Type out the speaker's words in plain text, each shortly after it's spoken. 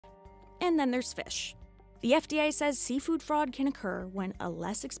And then there's fish. The FDA says seafood fraud can occur when a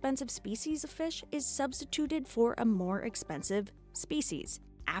less expensive species of fish is substituted for a more expensive species.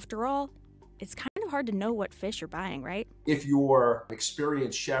 After all, it's kind of hard to know what fish you're buying, right? If you're an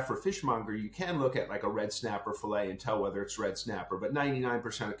experienced chef or fishmonger, you can look at like a red snapper fillet and tell whether it's red snapper, but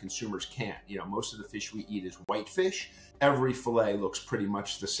 99% of consumers can't. You know, most of the fish we eat is white fish. Every fillet looks pretty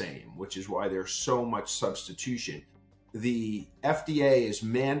much the same, which is why there's so much substitution. The FDA is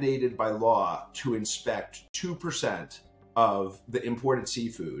mandated by law to inspect 2% of the imported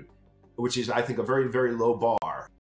seafood, which is, I think, a very, very low bar.